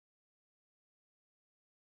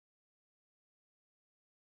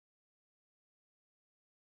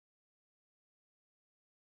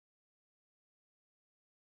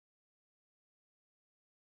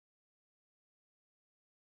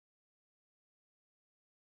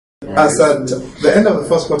As at the end of the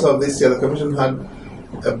first quarter of this year, the Commission had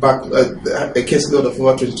a caseload of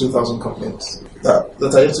over 22,000 complaints that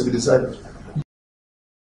are yet to be decided.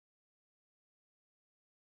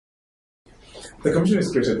 The Commission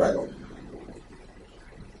is created by law.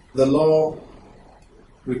 The law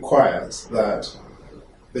requires that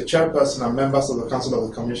the chairperson and members of the Council of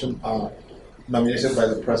the Commission are nominated by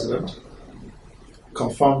the President,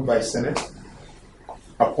 confirmed by Senate,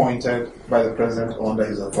 appointed by the President or under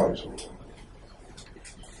his authority.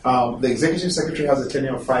 The Executive Secretary has a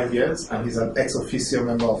tenure of 5 years, and he's an ex officio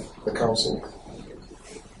member of the Council.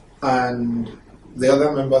 And the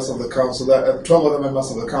other members of the Council, 12 other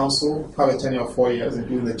members of the Council have a tenure of 4 years,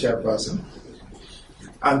 including the chairperson.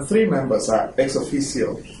 And 3 members are ex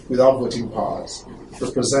officio without voting powers,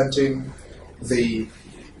 representing the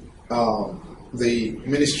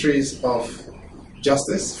Ministries of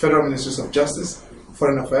Justice, Federal Ministries of Justice,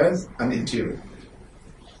 Foreign Affairs, and Interior.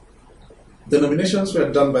 The nominations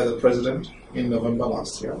were done by the President in November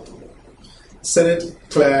last year. Senate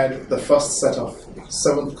cleared the first set of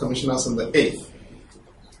 7 commissioners on the 8th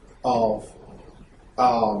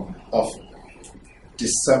of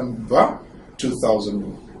December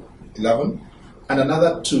 2011, and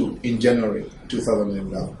another 2 in January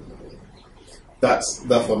 2011. That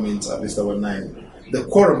therefore means at least there were 9. The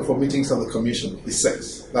quorum for meetings of the Commission is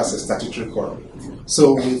 6. That's a statutory quorum.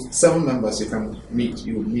 So with 7 members you can meet.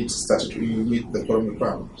 You meet the quorum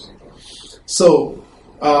requirements. So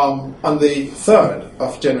on the 3rd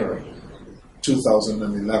of January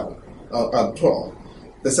 2012,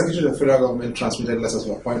 the Secretary of the Federal Government transmitted letters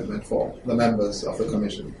of appointment for the members of the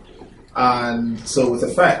Commission. And so with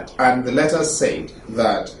effect, and the letters said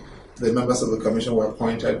that the members of the Commission were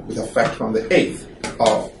appointed with effect from the 8th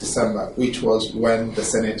of December, which was when the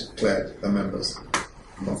Senate cleared the members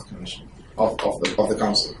of the Commission, of the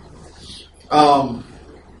Council.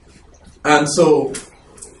 And so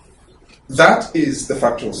that is the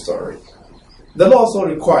factual story. The law also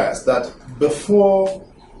requires that before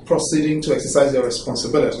proceeding to exercise your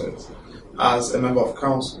responsibilities as a member of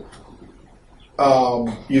Council,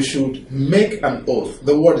 you should make an oath.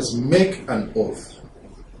 The word is make an oath.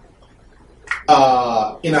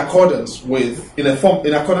 In accordance with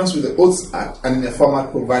the Oaths Act and in a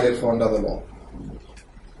format provided for under the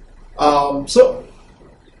law. So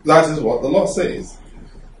that is what the law says.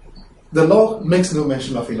 The law makes no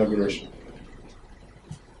mention of inauguration.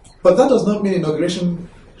 But that does not mean inauguration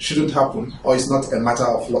shouldn't happen, or it's not a matter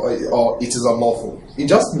of law, or it is unlawful. It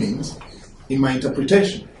just means, in my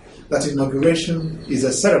interpretation, that inauguration is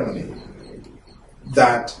a ceremony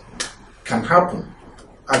that can happen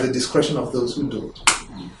at the discretion of those who do it.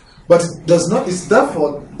 But it does not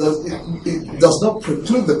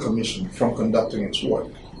preclude the Commission from conducting its work.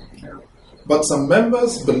 But some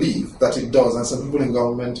members believe that it does, and some people in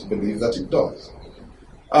government believe that it does.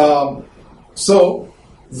 So,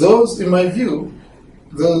 those, in my view,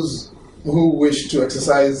 those who wish to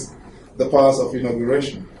exercise the powers of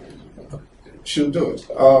inauguration should do it.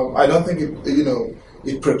 I don't think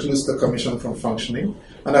it precludes the Commission from functioning,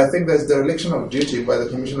 and I think there's dereliction of duty by the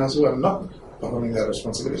commissioners who are not performing their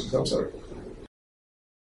responsibilities. I'm sorry.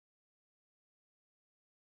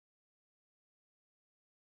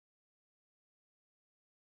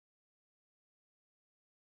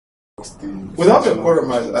 Without a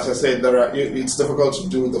quorum, as I said, it's difficult to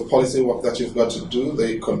do the policy work that you've got to do,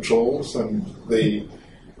 the controls, and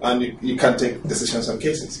you can't take decisions on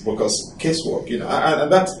cases because casework, and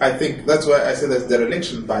I think that's why I say there's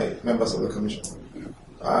dereliction by members of the Commission,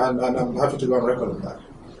 and I'm happy to go on record on that.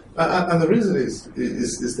 And the reason is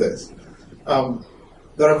this: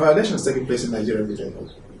 there are violations taking place in Nigeria every day.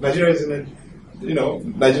 Nigeria is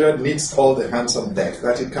Nigeria needs all the hands on deck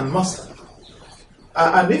that it can muster.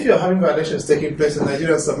 And if you're having violations taking place in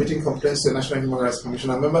Nigeria, submitting complaints to the National Human Rights Commission,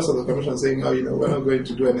 and members of the Commission saying, we're not going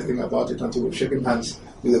to do anything about it until we've shaken hands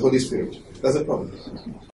with the Holy Spirit, that's a problem.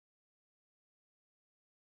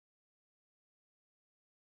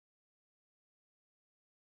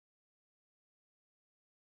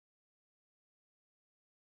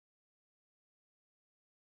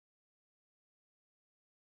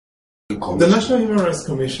 The National Human Rights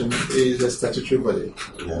Commission is a statutory body.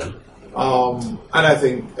 Yeah. And I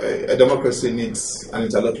think a democracy needs an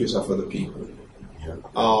interlocutor for the people. Yeah.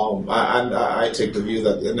 And I take the view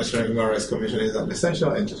that the National Human Rights Commission is an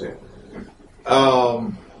essential entity.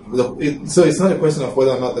 So it's not a question of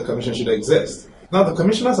whether or not the Commission should exist. Now, the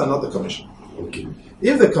commissioners are not the Commission. Okay.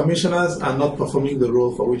 If the commissioners are not performing the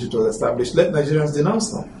role for which it was established, let Nigerians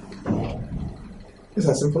denounce them. It's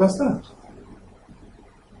as simple as that.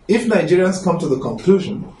 If Nigerians come to the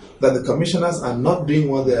conclusion that the commissioners are not doing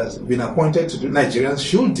what they have been appointed to do, Nigerians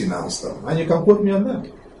should denounce them. And you can quote me on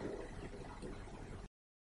that.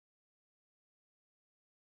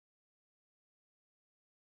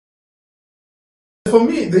 For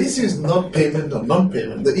me, the issue is not payment or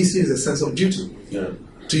non-payment. The issue is a sense of duty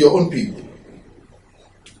to your own people.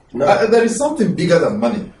 No. There is something bigger than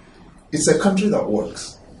money. It's a country that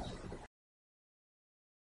works.